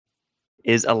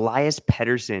Is Elias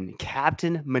Pettersson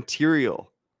captain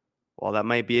material? While that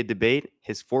might be a debate,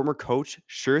 his former coach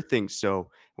sure thinks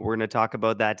so. We're going to talk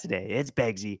about that today. It's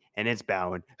Begsy and it's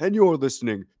Bowen, and you're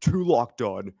listening to Locked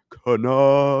On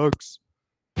Canucks.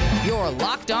 You're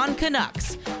Locked On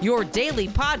Canucks, your daily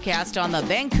podcast on the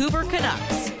Vancouver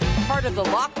Canucks. Part of the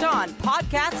Locked On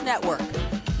Podcast Network,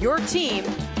 your team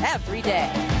every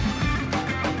day.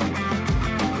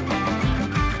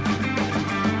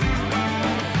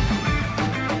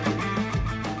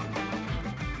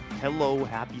 Hello,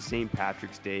 happy St.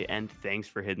 Patrick's Day, and thanks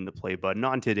for hitting the play button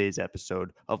on today's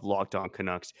episode of Locked On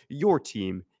Canucks, your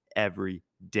team every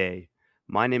day.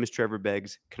 My name is Trevor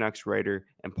Beggs, Canucks writer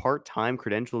and part-time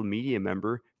credentialed media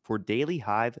member for Daily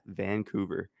Hive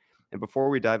Vancouver. And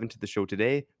before we dive into the show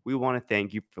today, we want to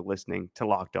thank you for listening to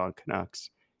Locked On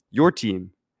Canucks, your team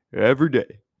every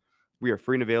day. We are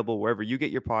free and available wherever you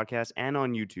get your podcasts and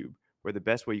on YouTube, where the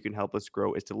best way you can help us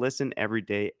grow is to listen every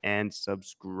day and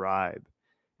subscribe.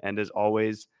 And as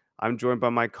always, I'm joined by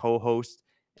my co-host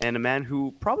and a man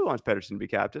who probably wants Pettersson to be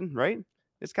captain, right?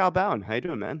 It's Kyle Bowen. How you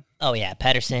doing, man? Oh yeah,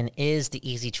 Pettersson is the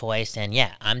easy choice, and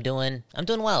yeah, I'm doing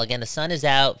well. Again, the sun is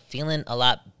out, feeling a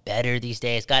lot better these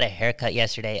days. Got a haircut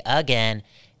yesterday again,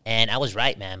 and I was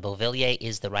right, man. Beauvillier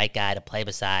is the right guy to play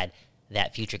beside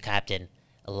that future captain,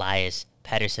 Elias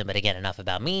Pettersson. But again, enough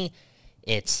about me.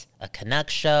 It's a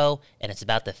Canucks show, and it's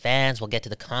about the fans. We'll get to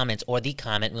the comments, or the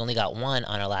comment. We only got one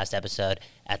on our last episode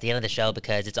at the end of the show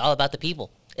because it's all about the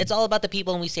people. It's all about the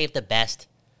people, and we saved the best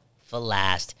for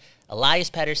last. Elias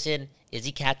Pettersson, is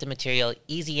he captain material?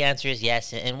 Easy answer is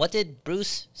yes. And what did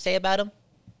Bruce say about him?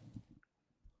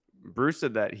 Bruce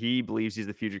said that he believes he's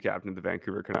the future captain of the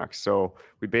Vancouver Canucks. So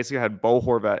we basically had Bo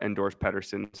Horvat endorse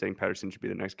Pettersson, saying Pettersson should be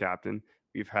the next captain.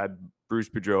 We've had Bruce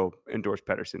Boudreau endorse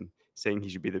Pettersson, saying he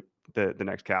should be the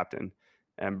next captain.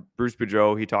 And Bruce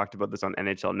Boudreau, he talked about this on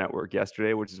NHL Network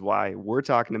yesterday, which is why we're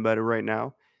talking about it right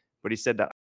now. But he said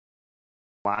that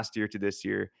last year to this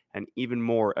year, and even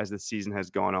more as the season has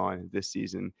gone on this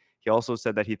season. He also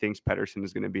said that he thinks Pettersson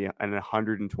is going to be an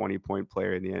 120-point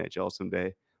player in the NHL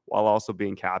someday, while also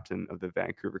being captain of the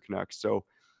Vancouver Canucks. So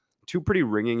two pretty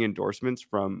ringing endorsements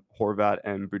from Horvat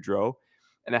and Boudreau.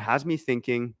 And it has me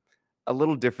thinking a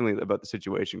little differently about the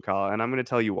situation, Kyle. And I'm going to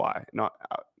tell you why.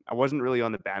 I wasn't really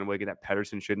on the bandwagon that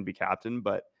Pettersson shouldn't be captain,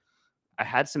 but I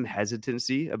had some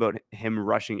hesitancy about him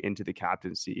rushing into the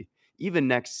captaincy, even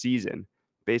next season,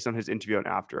 based on his interview on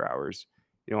After Hours.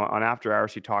 You know, on After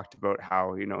Hours, he talked about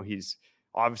how, he's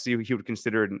obviously he would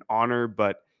consider it an honor,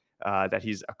 but that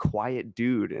he's a quiet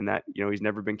dude and that, he's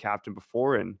never been captain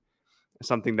before, and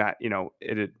something that,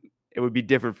 it would be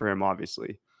different for him,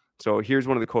 obviously. So here's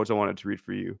one of the quotes I wanted to read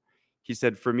for you. He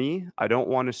said, "For me, I don't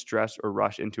want to stress or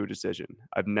rush into a decision.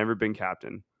 I've never been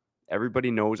captain. Everybody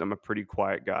knows I'm a pretty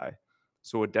quiet guy.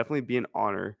 So it would definitely be an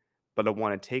honor, but I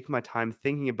want to take my time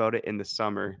thinking about it in the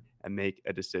summer and make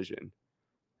a decision."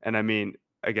 And I mean,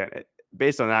 again,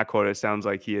 based on that quote, it sounds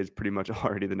like he is pretty much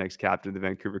already the next captain of the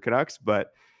Vancouver Canucks,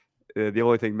 but the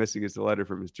only thing missing is the letter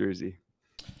from his jersey.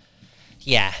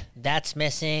 Yeah, that's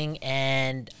missing,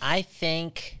 and I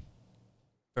think,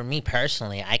 for me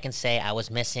personally, I can say I was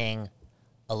missing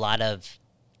a lot of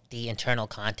the internal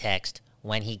context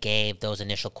when he gave those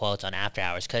initial quotes on After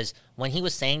Hours, because when he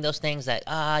was saying those things that,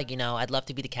 I'd love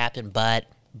to be the captain, but,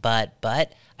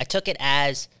 I took it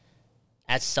as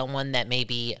someone that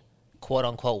maybe,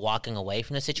 quote-unquote, walking away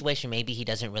from the situation. Maybe he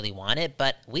doesn't really want it,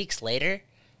 but weeks later,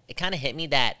 it kind of hit me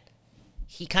that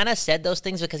he kind of said those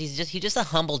things because he's just a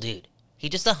humble dude.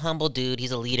 He's just a humble dude.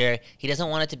 He's a leader. He doesn't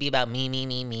want it to be about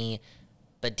me.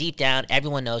 But deep down,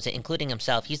 everyone knows it, including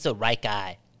himself. He's the right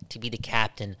guy to be the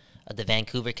captain of the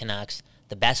Vancouver Canucks,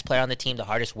 the best player on the team, the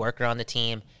hardest worker on the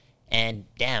team. And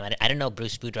damn, I didn't know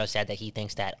Bruce Boudreau said that he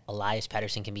thinks that Elias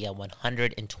Pettersson can be a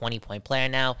 120-point player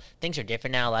now. Things are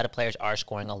different now. A lot of players are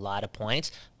scoring a lot of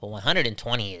points, but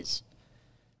 120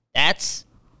 that's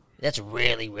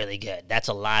really, really good. That's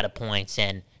a lot of points.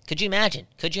 And could you imagine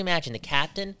the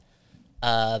captain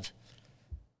of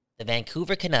the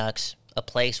Vancouver Canucks, a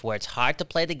place where it's hard to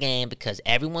play the game because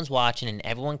everyone's watching and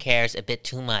everyone cares a bit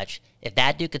too much. If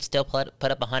that dude could still put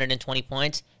up 120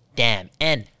 points, damn.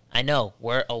 And I know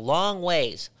we're a long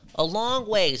ways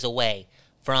away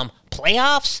from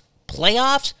playoffs,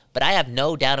 but I have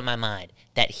no doubt in my mind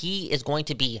that he is going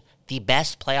to be the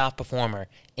best playoff performer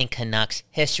in Canucks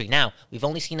history. Now, we've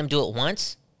only seen him do it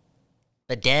once,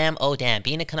 but damn,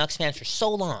 being a Canucks fan for so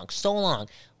long,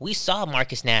 we saw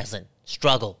Marcus Naslund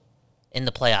struggle in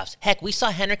the playoffs. Heck, we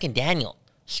saw Henrik and Daniel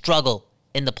struggle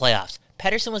in the playoffs.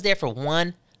 Pettersson was there for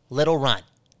one little run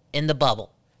in the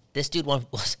bubble. This dude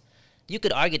was, you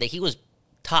could argue that he was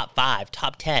top 5,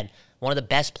 top 10 one of the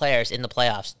best players in the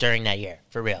playoffs during that year,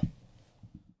 for real.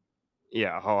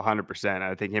 Yeah, 100%.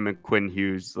 I think him and Quinn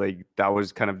Hughes, like that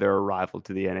was kind of their arrival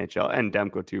to the NHL, and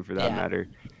Demko too, for that Yeah. matter.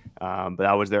 But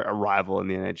that was their arrival in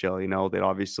the NHL. You know, they'd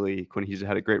obviously Quinn Hughes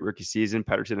had a great rookie season.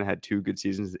 Pettersson had 2 good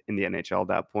seasons in the NHL at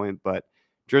that point, but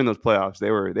during those playoffs,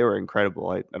 they were incredible.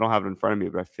 I don't have it in front of me,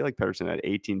 but I feel like Pettersson had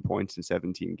 18 points in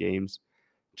 17 games.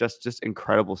 Just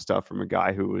incredible stuff from a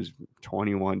guy who was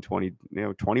 21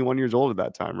 years old at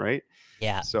that time, right?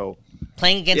 Yeah. So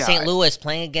Playing against yeah, St. Louis,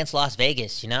 playing against Las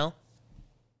Vegas, And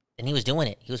he was doing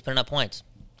it. He was putting up points.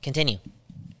 Continue.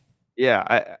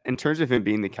 Yeah, in terms of him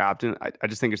being the captain, I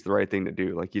just think it's the right thing to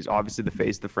do. Like, he's obviously the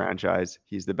face of the franchise.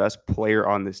 He's the best player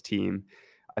on this team.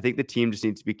 I think the team just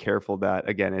needs to be careful that,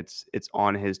 again, it's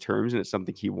on his terms and it's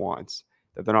something he wants,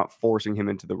 that they're not forcing him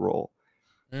into the role.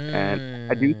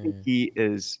 And I do think he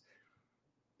is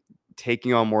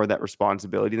taking on more of that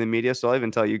responsibility in the media. So I'll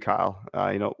even tell you, Kyle,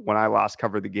 when I last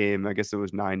covered the game, I guess it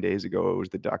was 9 days ago, it was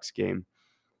the Ducks game.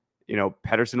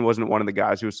 Pettersson wasn't one of the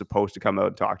guys who was supposed to come out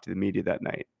and talk to the media that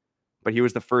night, but he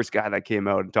was the first guy that came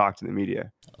out and talked to the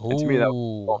media. And to me, that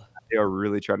was, they are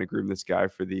really trying to groom this guy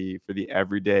for the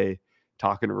everyday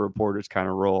talking to reporters kind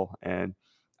of role. And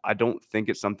I don't think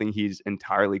it's something he's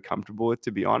entirely comfortable with,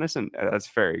 to be honest. And that's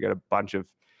fair. You got a bunch of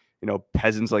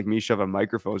peasants like me shoving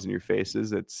microphones in your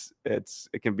faces.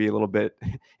 It can be a little bit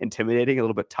intimidating, a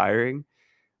little bit tiring.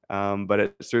 But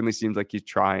it certainly seems like he's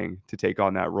trying to take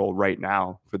on that role right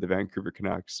now for the Vancouver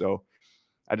Canucks. So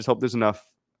I just hope there's enough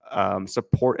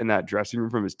support in that dressing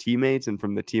room from his teammates and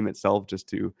from the team itself, just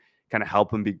to kind of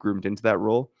help him be groomed into that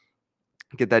role.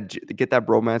 Get that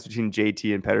bromance between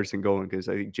JT and Pettersson going, because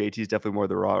I think JT is definitely more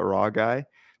the raw guy.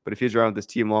 But if he's around with this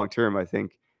team long term, I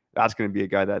think that's going to be a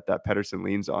guy that Pettersson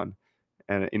leans on.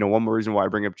 And one more reason why I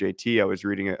bring up JT, I was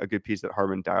reading a good piece that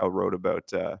Harman Dial wrote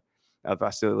about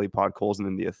Vasily Podkolzin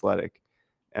in The Athletic,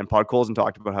 and Podkolzin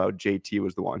talked about how JT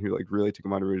was the one who really took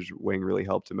him under his wing, really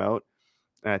helped him out.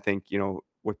 And I think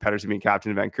with Pettersson being captain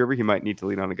in Vancouver, he might need to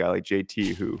lean on a guy like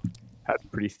JT who has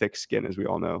pretty thick skin, as we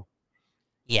all know.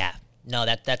 Yeah, no,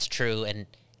 that's true, and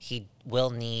he will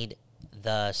need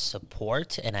the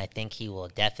support, and I think he will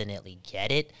definitely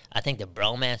get it. I think the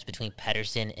bromance between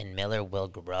Pettersson and Miller will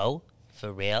grow,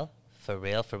 for real.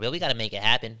 We got to make it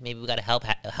happen. Maybe we got to help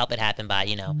it happen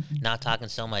by, not talking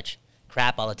so much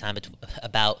crap all the time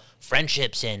about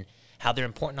friendships and how they're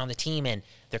important on the team, and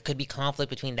there could be conflict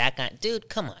between that guy. Dude,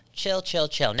 come on, chill.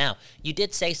 Now, you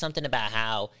did say something about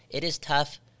how it is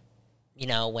tough,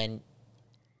 when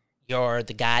you're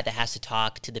the guy that has to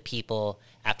talk to the people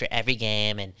after every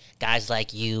game, and guys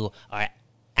like you are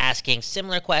asking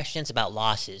similar questions about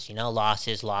losses,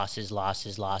 losses.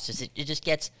 It just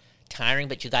gets tiring,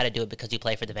 but you got to do it because you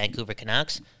play for the Vancouver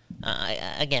Canucks.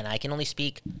 I can only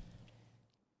speak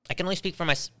for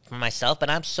myself, but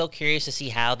I'm so curious to see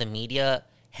how the media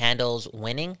handles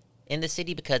winning in the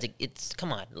city, because it's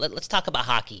come on, let's talk about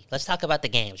hockey. Let's talk about the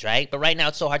games, right? But right now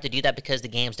it's so hard to do that because the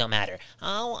games don't matter.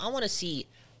 I want to see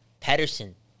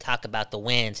Pettersson talk about the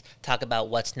wins, talk about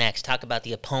what's next, talk about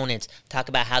the opponents, talk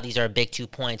about how these are a big 2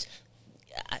 points.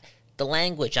 The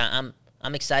language, I'm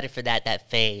excited for that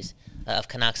phase of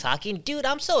Canucks hockey. And dude,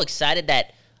 I'm so excited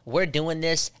that we're doing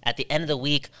this at the end of the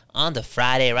week on the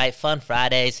Friday, right? Fun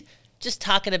Fridays. Just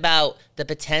talking about the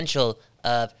potential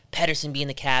of Pettersson being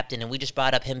the captain, and we just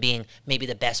brought up him being maybe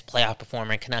the best playoff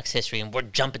performer in Canucks history, and we're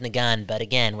jumping the gun. But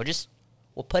again,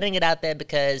 we're putting it out there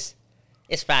because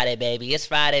it's Friday, baby,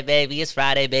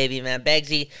 man.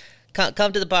 Beggsy,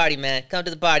 come to the party, man. Come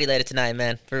to the party later tonight,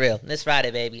 man. For real. It's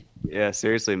Friday, baby. Yeah,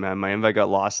 seriously, man. My invite got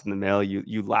lost in the mail.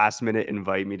 You last minute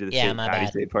invite me to the St.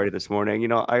 Patty's Day party this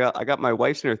morning. I got my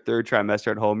wife's in her 3rd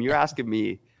trimester at home. You're asking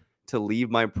me to leave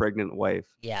my pregnant wife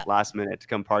last minute to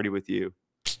come party with you.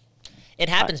 It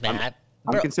happens, man.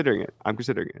 I'm considering it.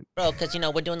 Bro, because,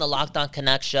 we're doing the Locked On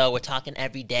Canucks show. We're talking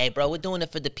every day, bro. We're doing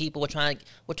it for the people. We're trying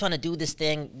to do this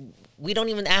thing. We don't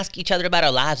even ask each other about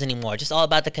our lives anymore. Just all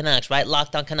about the Canucks, right?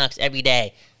 Locked On Canucks every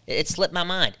day. It slipped my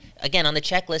mind. Again, on the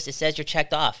checklist, it says you're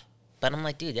checked off. But I'm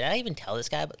like, dude, did I even tell this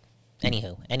guy? But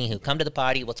anywho, come to the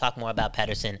party. We'll talk more about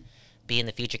Pettersson being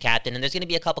the future captain. And there's going to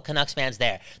be a couple Canucks fans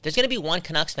there. There's going to be one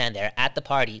Canucks fan there at the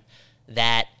party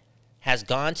that has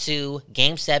gone to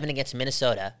Game 7 against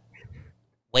Minnesota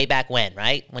way back when,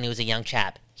 right? When he was a young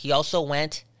chap. He also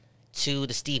went to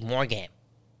the Steve Moore game.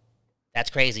 That's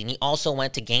crazy. And he also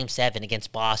went to Game 7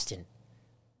 against Boston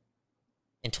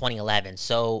in 2011.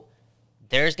 So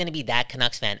there's going to be that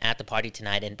Canucks fan at the party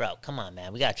tonight. And, bro, come on,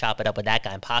 man. We got to chop it up with that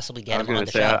guy and possibly get him on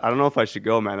the show. I don't know if I should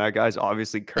go, man. That guy's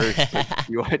obviously cursed.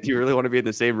 Like, do you really want to be in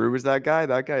the same room as that guy?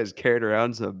 That guy is carrying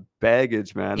around some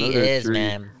baggage, man. He is,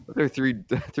 man. Those are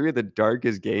three of the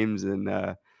darkest games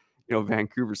in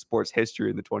Vancouver sports history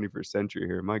in the 21st century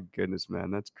here. My goodness,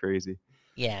 man. That's crazy.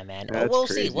 Yeah, man. We'll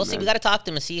see. We'll see. We got to talk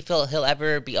to him and see if he'll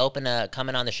ever be open to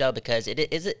coming on the show, because it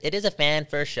is a fan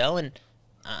first show, and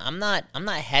I'm not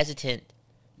hesitant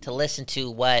to listen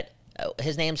to what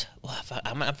his name's.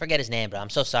 I forget his name, but I'm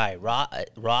so sorry.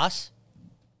 Ross?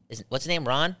 What's his name?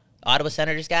 Ron? Ottawa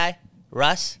Senators guy?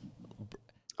 Russ?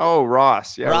 Oh,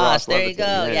 Ross. Yeah, Ross, there you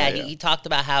go. Yeah, he talked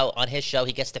about how on his show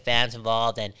he gets the fans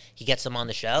involved and he gets them on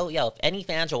the show. Yo, if any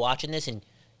fans are watching this and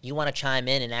you want to chime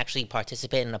in and actually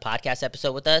participate in a podcast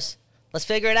episode with us, let's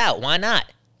figure it out. Why not?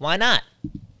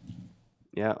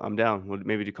 Yeah, I'm down.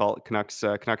 Maybe you call it Canucks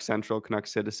Central,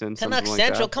 Canucks Citizen, Canucks something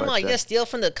Central. Like that. Come on, you gotta steal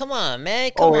from the. Come on,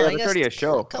 man. That's already a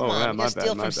show. Come on, you gotta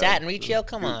steal from Sat and Riccio.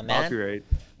 Come on, man. Copyright.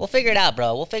 We'll figure it out,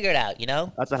 bro. We'll figure it out. You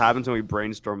know. That's what happens when we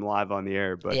brainstorm live on the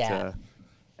air. But yeah.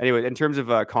 Anyway, in terms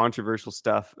of controversial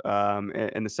stuff,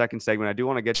 in the second segment, I do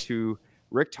want to get to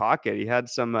Rick Tocchet. He had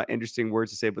some interesting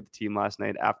words to say about the team last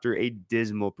night after a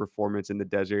dismal performance in the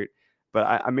desert.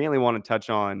 But I mainly want to touch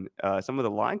on some of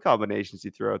the line combinations he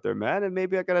threw out there, man. And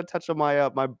maybe I got to touch on my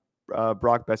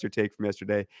Brock Besser take from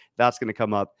yesterday. That's going to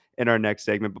come up in our next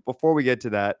segment. But before we get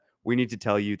to that, we need to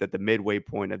tell you that the midway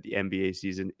point of the NBA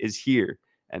season is here.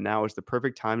 And now is the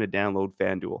perfect time to download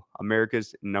FanDuel,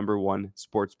 America's #1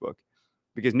 sportsbook.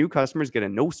 Because new customers get a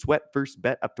no-sweat first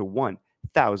bet up to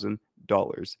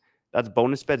 $1,000. That's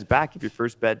bonus bets back if your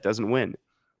first bet doesn't win.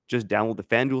 Just download the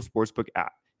FanDuel Sportsbook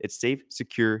app. It's safe,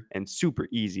 secure, and super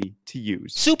easy to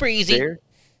use. Super easy.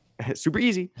 Super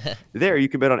easy. There, you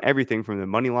can bet on everything from the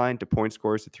money line to point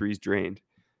scores to threes drained.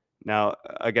 Now,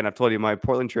 again, I've told you my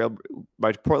Portland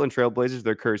Trailblazers,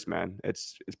 they're cursed, man.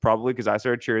 It's probably because I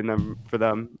started cheering for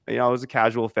them. I was a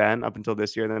casual fan up until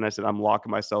this year. And then I said, I'm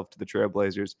locking myself to the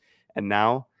Trailblazers. And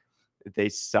now they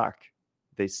suck.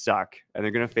 They suck. And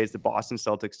they're going to face the Boston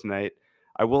Celtics tonight.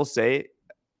 I will say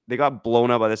they got blown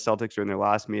up by the Celtics during their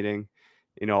last meeting.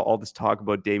 All this talk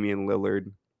about Damian Lillard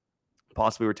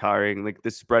possibly retiring. Like,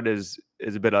 this spread is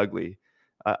a bit ugly.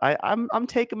 I'm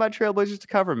taking my Trailblazers to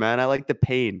cover, man. I like the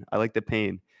pain.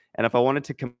 And if I wanted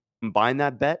to combine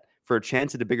that bet for a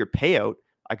chance at a bigger payout,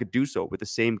 I could do so with the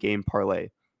same game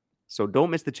parlay. So don't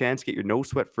miss the chance to get your no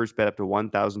sweat first bet up to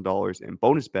 $1,000 in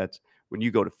bonus bets when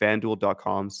you go to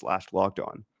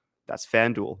FanDuel.com/lockedon. That's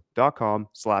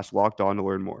FanDuel.com/lockedon to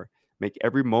learn more. Make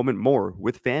every moment more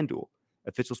with FanDuel,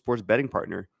 official sports betting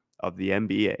partner of the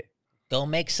NBA. Go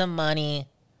make some money.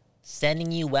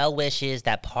 Sending you well wishes.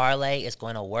 That parlay is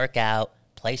going to work out.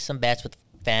 Place some bets with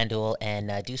FanDuel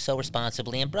and do so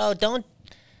responsibly. And bro, don't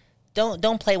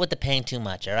play with the pain too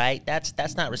much. All right,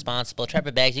 that's not responsible.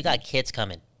 Trevor Beggs, you got kids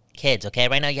coming. Kids, okay?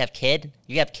 Right now you have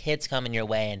kids coming your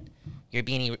way, and you're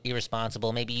being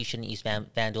irresponsible. Maybe you shouldn't use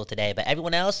FanDuel today. But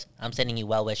everyone else, I'm sending you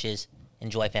well wishes.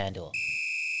 Enjoy FanDuel.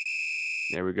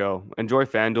 There we go. Enjoy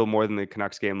FanDuel more than the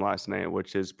Canucks game last night,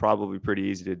 which is probably pretty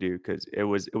easy to do because it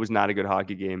was not a good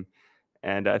hockey game.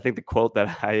 And I think the quote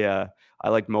that I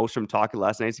liked most from Tocchet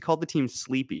last night is he called the team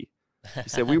sleepy. He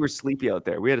said, we were sleepy out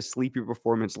there. We had a sleepy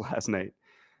performance last night.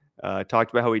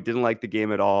 Talked about how he didn't like the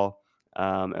game at all.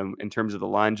 And in terms of the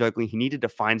line juggling, he needed to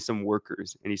find some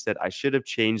workers. And he said, I should have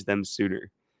changed them sooner.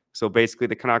 So basically,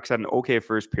 the Canucks had an okay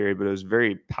first period, but it was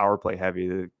very power play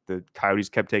heavy. The Coyotes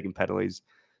kept taking penalties.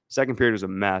 Second period was a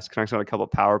mess. Canucks had a couple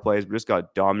of power plays, but just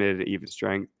got dominated at even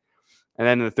strength. And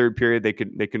then in the third period,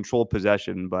 they controlled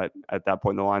possession, but at that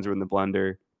point, the lines were in the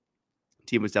blender.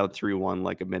 Team was down 3-1,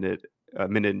 like a minute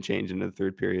and change into the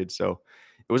third period. So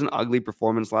it was an ugly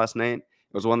performance last night.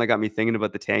 It was one that got me thinking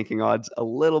about the tanking odds a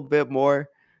little bit more.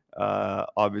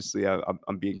 Obviously,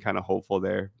 I'm being kind of hopeful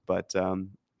there. But, Kyle,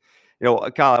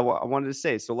 I wanted to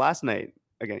say, so last night,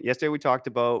 again, yesterday we talked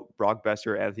about Brock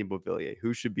Besser, Anthony Beauvillier,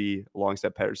 who should be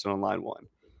alongside Pettersson on line one.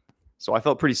 So I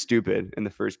felt pretty stupid in the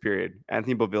first period.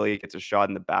 Anthony Beauvillier gets a shot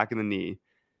in the back of the knee.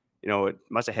 It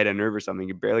must have hit a nerve or something.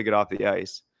 He barely get off the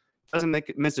ice.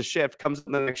 Doesn't miss a shift, comes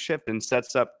in the next shift and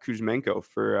sets up Kuzmenko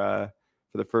for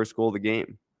the first goal of the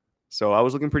game. So I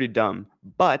was looking pretty dumb.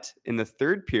 But in the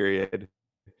third period,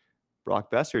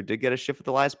 Brock Besser did get a shift with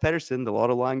Elias Pettersson. The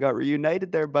Lotto line got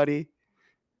reunited there, buddy.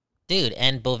 Dude,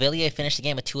 and Beauvillier finished the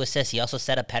game with 2 assists. He also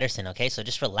set up Pettersson, okay? So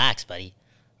just relax, buddy.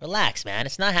 Relax, man.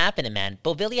 It's not happening, man.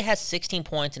 Beauvillier has 16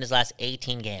 points in his last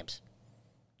 18 games.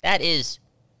 That's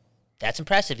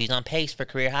impressive. He's on pace for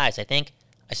career highs. I think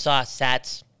I saw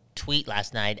Sat's tweet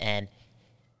last night, and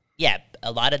yeah,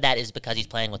 a lot of that is because he's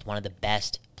playing with one of the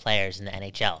best players in the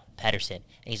NHL, Pettersson.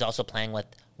 And he's also playing with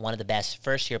one of the best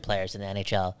first-year players in the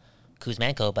NHL,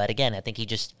 Kuzmenko. But again, I think he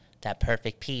just that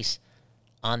perfect piece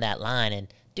on that line. And,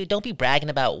 dude, don't be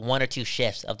bragging about 1 or 2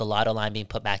 shifts of the lotto line being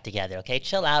put back together, okay?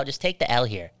 Chill out. Just take the L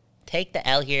here. Take the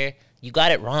L here. You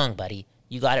got it wrong, buddy.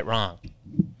 You got it wrong.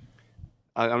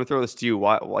 I'm gonna throw this to you.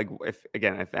 Why, like, if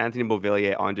Anthony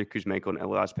Beauvillier, Andre Kuzmenko, and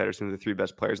Elias Pettersson are the 3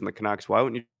 best players in the Canucks, why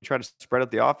wouldn't you try to spread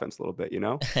out the offense a little bit?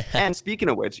 And speaking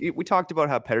of which, we talked about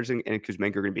how Pettersson and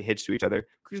Kuzmenko are going to be hitched to each other.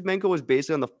 Kuzmenko was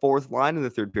basically on the 4th line in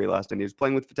the 3rd period last night. He was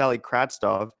playing with Vitaly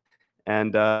Kravtsov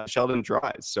and Sheldon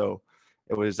Dries. So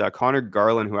it was Connor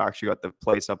Garland who actually got the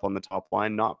place up on the top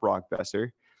line, not Brock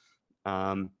Besser.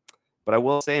 But I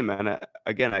will say, man,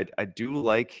 I do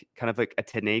like kind of like a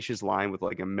tenacious line with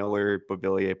like a Miller,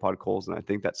 Beauvillier, Podkolzin, and I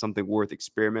think that's something worth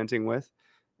experimenting with.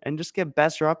 And just get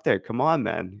Besser up there. Come on,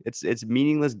 man. It's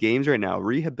meaningless games right now.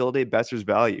 Rehabilitate Besser's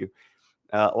value.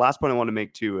 Last point I want to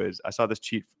make too is I saw this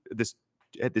cheat.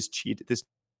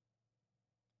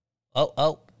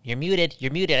 Oh, you're muted.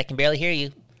 You're muted. I can barely hear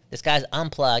you. This guy's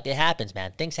unplugged. It happens,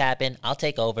 man. Things happen. I'll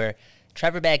take over.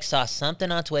 Trevor Begg saw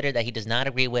something on Twitter that he does not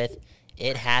agree with.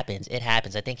 It happens. It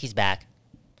happens. I think he's back.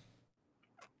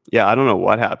 Yeah, I don't know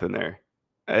what happened there.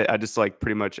 I just like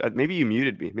pretty much maybe you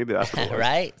muted me. Maybe that's what it was.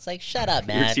 Right? It's like, shut up,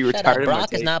 man. You were Shut tired up. of my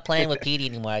Brock is take. not playing with Petey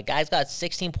anymore. Guy's got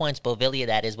 16 points, Beauvillier,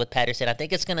 that is, with Pettersson. I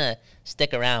think it's going to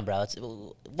stick around, bro. It's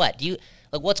what? Do you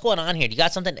like what's going on here? Do you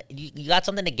got something you got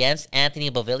something against Anthony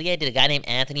Beauvillier? Did a guy named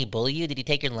Anthony bully you? Did he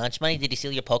take your lunch money? Did he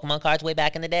steal your Pokemon cards way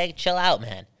back in the day? Chill out,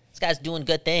 man. This guy's doing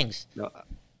good things. No,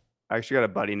 I actually got a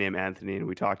buddy named Anthony, and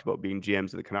we talked about being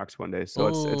GMs of the Canucks one day. So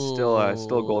it's still a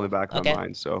goal in the back of my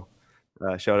mind. So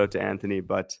shout out to Anthony.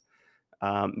 But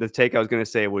the take I was going to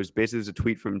say was basically there's a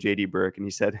tweet from JD Burke, and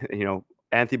he said,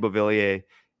 Anthony Beauvillier,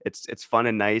 it's fun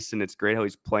and nice, and it's great how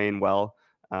he's playing well.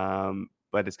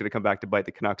 But it's going to come back to bite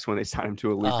the Canucks when they sign him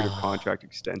to a lucrative contract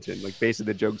extension. Like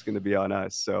basically the joke's going to be on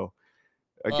us. So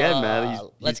again, man,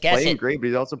 he's playing great, but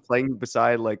he's also playing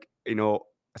beside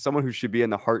someone who should be in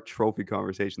the Hart Trophy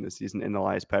conversation this season in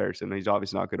Elias Pettersson. He's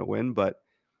obviously not going to win, but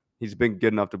he's been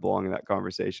good enough to belong in that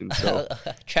conversation. So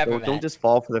Trevor, don't just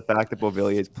fall for the fact that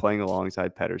Beauvillier is playing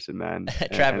alongside Pettersson, man.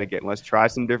 Trevor. And again, let's try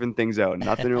some different things out.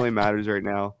 Nothing really matters right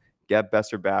now. Get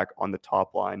Besser back on the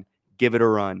top line. Give it a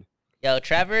run. Yo,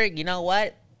 Trevor, you know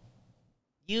what?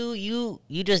 You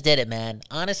just did it, man.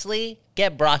 Honestly,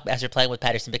 get Brock Besser playing with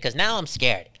Pettersson because now I'm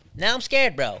scared. Now I'm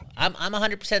scared, bro. I'm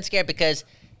 100% scared because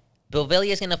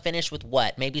Beauvillier is going to finish with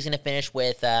what? Maybe he's going to finish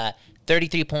with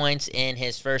 33 points in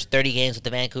his first 30 games with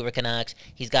the Vancouver Canucks.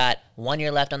 He's got 1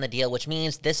 year left on the deal, which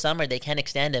means this summer they can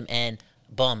extend him. And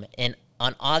boom,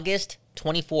 on August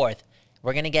 24th,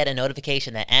 we're going to get a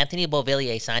notification that Anthony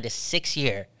Beauvillier signed a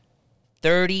 6-year,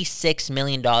 $36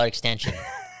 million extension.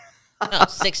 No,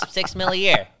 $6 million a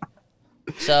year.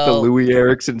 So the Louis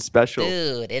Erickson special.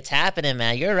 Dude, it's happening,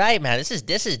 man. You're right, man. This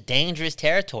is dangerous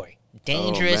territory.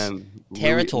 Dangerous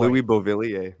territory. Louis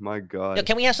Beauvillier, my God. Yo,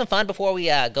 can we have some fun before we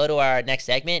go to our next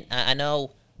segment? I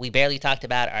know we barely talked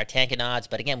about our tanking odds,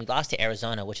 but again, we lost to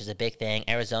Arizona, which is a big thing.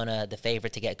 Arizona, the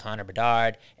favorite to get Connor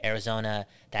Bedard. Arizona,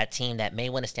 that team that may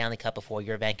win a Stanley Cup before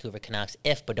your Vancouver Canucks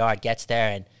if Bedard gets there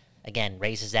and, again,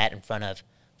 raises that in front of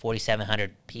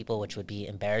 4,700 people, which would be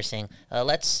embarrassing.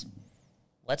 Let's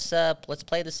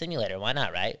play the simulator. Why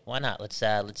not, right? Why not?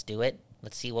 Let's do it.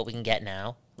 Let's see what we can get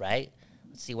now, right?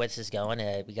 Let's see where this is going.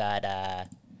 We got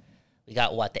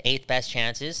what, the 8th best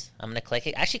chances. I'm gonna click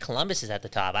it. Actually, Columbus is at the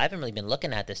top. I haven't really been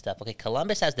looking at this stuff. Okay,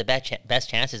 Columbus has the best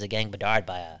chances of getting Bedard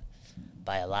by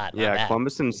a lot. Yeah,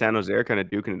 Columbus and San Jose are kind of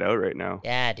duking it out right now.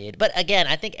 Yeah, dude. But again,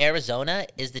 I think Arizona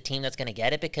is the team that's gonna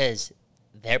get it because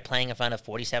they're playing in front of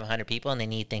 4,700 people and they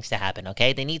need things to happen.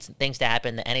 Okay, they need things to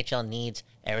happen. The NHL needs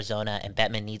Arizona, and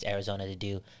Bettman needs Arizona to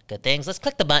do good things. Let's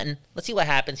click the button. Let's see what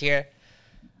happens here.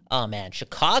 Oh man,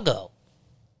 Chicago.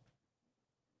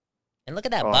 And look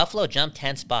at that. Buffalo jumped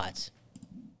 10 spots.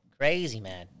 Crazy,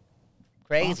 man.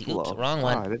 Crazy. Buffalo. Oops, wrong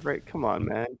one. Right. Come on,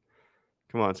 man.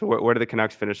 Come on. So where did the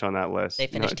Canucks finish on that list? They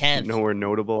finished 10th. Nowhere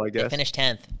notable, I guess. They finished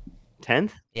 10th.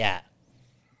 10th? Yeah.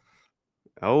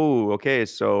 Oh, okay.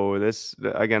 So this,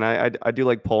 again, I do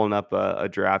like pulling up a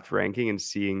draft ranking and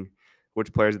seeing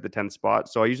which players at the 10th spot.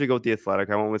 So I usually go with The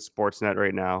Athletic. I went with Sportsnet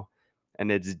right now,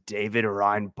 and it's David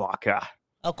Reinbacher.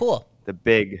 Oh, cool. The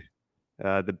big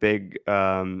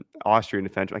Austrian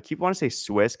defenseman. I keep wanting to say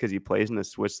Swiss because he plays in the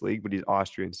Swiss league, but he's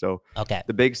Austrian. So okay,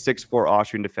 the big 6'4"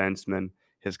 Austrian defenseman.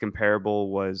 His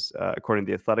comparable was, according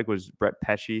to The Athletic, was Brett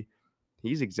Pesce.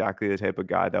 He's exactly the type of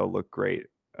guy that will look great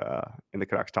in the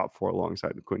Canucks top 4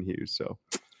 alongside Quinn Hughes. So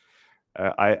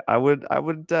I would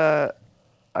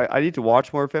I need to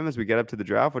watch more of him as we get up to the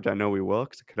draft, which I know we will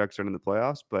because the Canucks are in the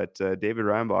playoffs. But David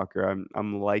Reinbacher,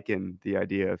 I'm liking the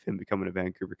idea of him becoming a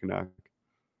Vancouver Canuck.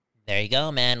 There you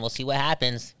go, man. We'll see what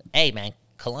happens. Hey, man,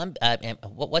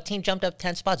 what team jumped up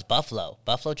 10 spots? Buffalo.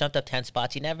 Buffalo jumped up 10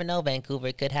 spots. You never know, Vancouver.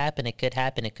 It could happen. It could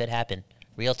happen. It could happen.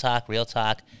 Real talk, real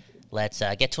talk. Let's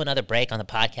get to another break on the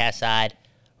podcast side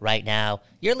right now.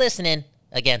 You're listening,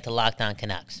 again, to Locked On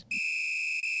Canucks.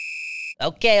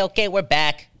 Okay, we're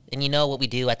back. And you know what we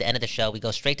do at the end of the show. We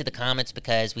go straight to the comments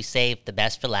because we save the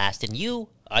best for last. And you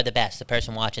are the best, the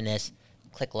person watching this.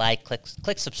 Click like, click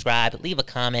subscribe, leave a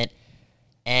comment.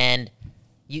 And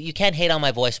you can't hate on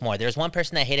my voice more. There's one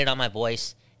person that hated on my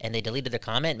voice, and they deleted their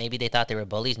comment. Maybe they thought they were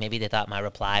bullies. Maybe they thought my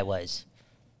reply was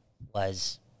I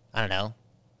don't know,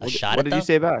 a shot at them. What did you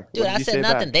say back? Dude, I said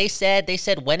nothing. They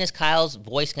said, when is Kyle's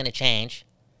voice going to change?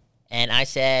 And I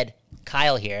said,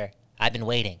 Kyle here, I've been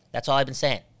waiting. That's all I've been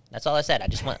saying. That's all I said. I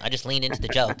just leaned into the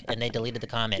joke, and they deleted the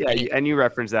comment. Yeah, and you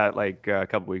referenced that like a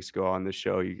couple weeks ago on the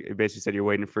show. You basically said you're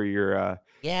waiting for your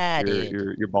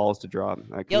balls to drop.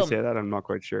 Can you say that? I'm not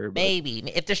quite sure. But maybe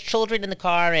if there's children in the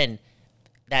car and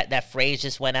that phrase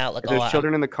just went out. Like, if there's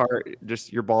children in the car,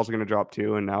 just your balls are gonna drop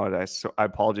too. And now I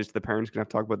apologize to the parents. Gonna have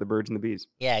to talk about the birds and the bees.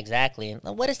 Yeah, exactly. And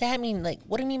what does that mean? Like,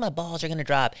 what do you mean my balls are gonna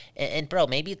drop? And bro,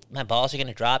 maybe my balls are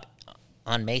gonna drop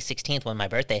on May 16th when my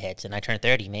birthday hits and I turn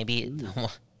 30. Maybe.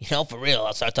 For real,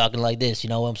 I'll start talking like this. You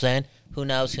know what I'm saying? Who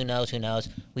knows?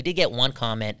 We did get one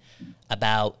comment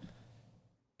about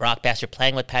Brock Besser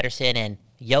playing with Pettersson and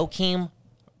Joachim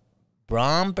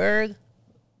Bromberg.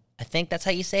 I think that's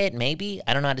how you say it, maybe.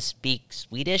 I don't know how to speak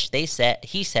Swedish.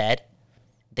 He said,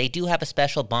 they do have a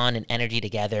special bond and energy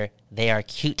together. They are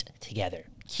cute together.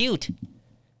 Cute.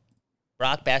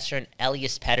 Brock Besser and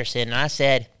Elias Pettersson. And I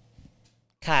said,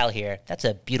 Kyle here, that's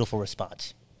a beautiful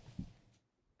response.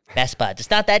 Best buds. It's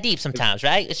not that deep sometimes,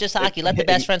 right? It's just hockey. Let the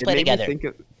best friends play together.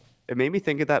 It made me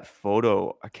think of that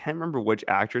photo. I can't remember which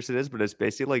actress it is, but it's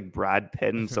basically like Brad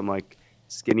Pitt and some like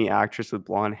skinny actress with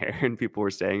blonde hair, and people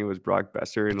were saying it was Brock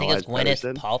Besser and Elias Pettersson. I think it's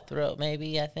Gwyneth Paltrow,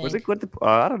 maybe. I think. Was it Gwyneth?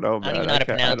 I don't know, man. I don't even know how to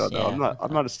pronounce. I don't know.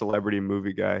 I'm not a celebrity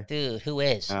movie guy. Dude, who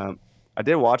is? I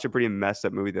did watch a pretty messed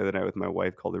up movie the other night with my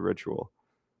wife called The Ritual,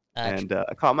 and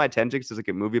it caught my attention because it's like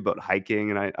a movie about hiking,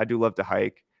 and I do love to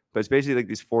hike. But it's basically like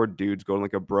these 4 dudes going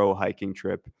like a bro hiking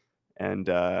trip, and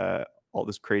all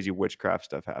this crazy witchcraft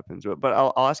stuff happens. But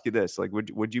I'll ask you this: like,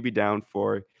 would you be down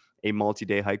for a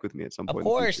multi-day hike with me at some point? Of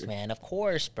course, man. Of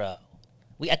course, bro.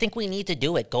 I think we need to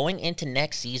do it going into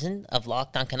next season of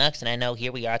Locked On Canucks. And I know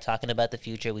here we are talking about the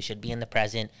future. We should be in the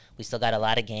present. We still got a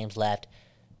lot of games left.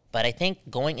 But I think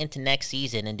going into next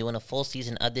season and doing a full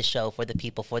season of this show for the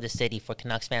people, for the city, for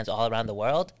Canucks fans all around the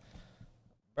world,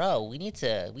 bro, we need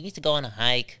to go on a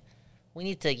hike. We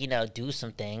need to, do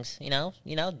some things,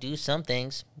 do some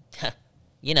things,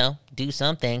 do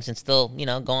some things and still,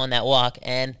 go on that walk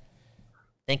and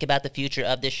think about the future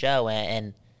of this show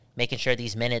and making sure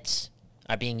these minutes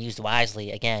are being used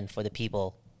wisely, again, for the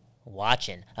people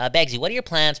watching. Beggsy, what are your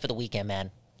plans for the weekend,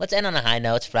 man? Let's end on a high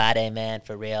note. It's Friday, man,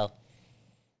 for real.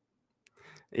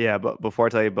 Yeah, but before I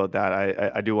tell you about that,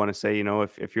 I do want to say,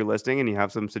 if you're listening and you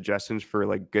have some suggestions for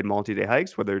like good multi-day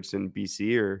hikes, whether it's in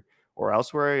BC or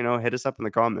elsewhere, hit us up in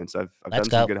the comments. I've done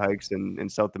some good hikes in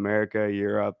South America,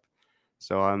 Europe.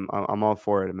 So I'm all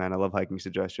for it, man. I love hiking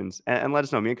suggestions. And let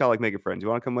us know. Me and Kyle like making friends. You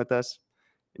want to come with us?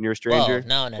 And you're a stranger?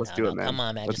 Whoa, no. Let's do it, man. Come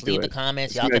on, man. Let's just leave the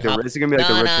comments. Y'all can hop. This is gonna be like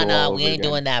a ritual. No. We ain't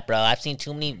doing that, bro. I've seen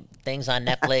too many things on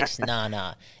Netflix.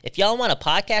 No. If y'all want a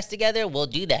podcast together, we'll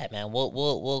do that, man.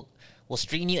 We'll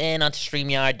stream you in onto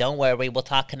StreamYard. Don't worry. We'll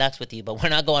talk Canucks with you, but we're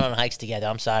not going on hikes together.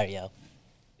 I'm sorry, yo.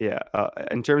 Yeah.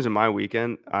 In terms of my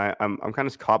weekend, I'm kind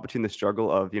of caught between the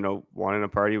struggle of, wanting a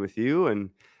party with you. And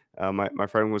my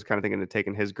friend was kind of thinking of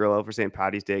taking his girl out for St.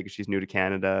 Patty's Day because she's new to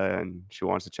Canada and she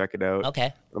wants to check it out.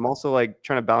 Okay. But I'm also like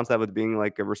trying to balance that with being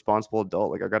like a responsible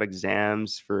adult. Like I got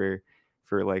exams for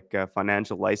like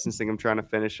financial licensing I'm trying to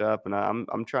finish up. And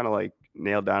I'm trying to like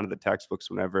nail down to the textbooks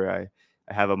whenever I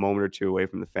have a moment or two away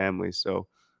from the family. So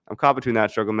I'm caught between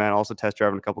that struggle, man. Also test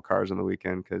driving a couple cars on the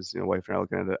weekend because, wife and I are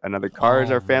looking at another car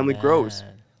as our family grows.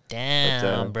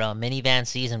 Damn, bro. Minivan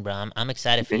season, bro. I'm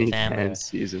excited for your family. Minivan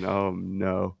season. Oh,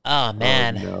 no. Oh,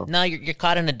 man. Oh, no, you're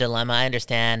caught in a dilemma. I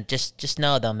understand. Just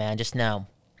know, though, man. Just know.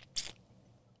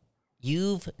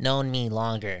 You've known me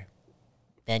longer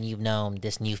than you've known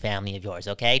this new family of yours,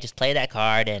 okay? Just play that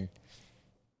card and,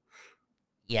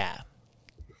 yeah.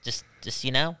 Just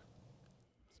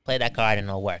play that card and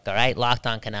it'll work, all right? Locked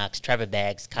On Canucks, Trevor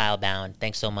Beggs, Kyle Bound.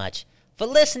 Thanks so much for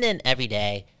listening every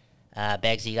day.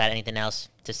 Beggsy, you got anything else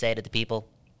to say to the people?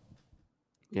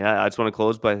 Yeah, I just want to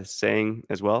close by saying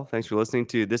as well, thanks for listening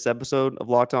to this episode of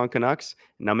Locked On Canucks.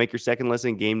 Now make your second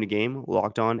listen game to game,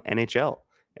 Locked On NHL.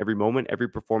 Every moment, every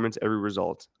performance, every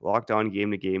result. Locked On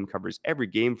Game to Game covers every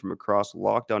game from across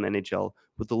Locked On NHL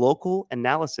with the local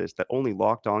analysis that only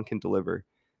Locked On can deliver.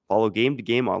 Follow Game to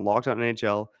Game on Locked On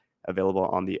NHL, available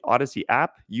on the Odyssey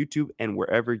app, YouTube, and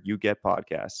wherever you get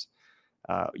podcasts.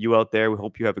 You out there, we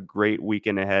hope you have a great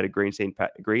weekend ahead, a great St.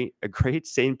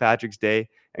 Patrick's Day.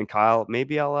 And Kyle,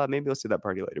 maybe I'll see that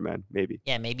party later, man. Maybe.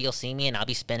 Yeah, maybe you'll see me and I'll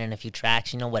be spinning a few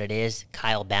tracks. You know what it is,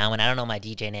 Kyle Bowen. I don't know my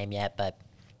DJ name yet, but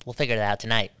we'll figure it out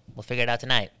tonight.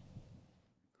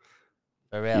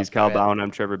 For real. He's Kyle Bowen.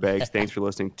 I'm Trevor Beggs. Thanks for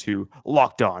listening to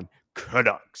Locked On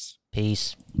Canucks.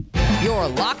 Peace. You're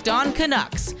Locked On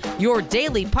Canucks, your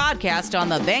daily podcast on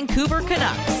the Vancouver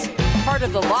Canucks. Part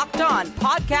of the Locked On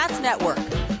Podcast Network,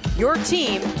 your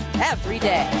team every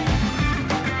day.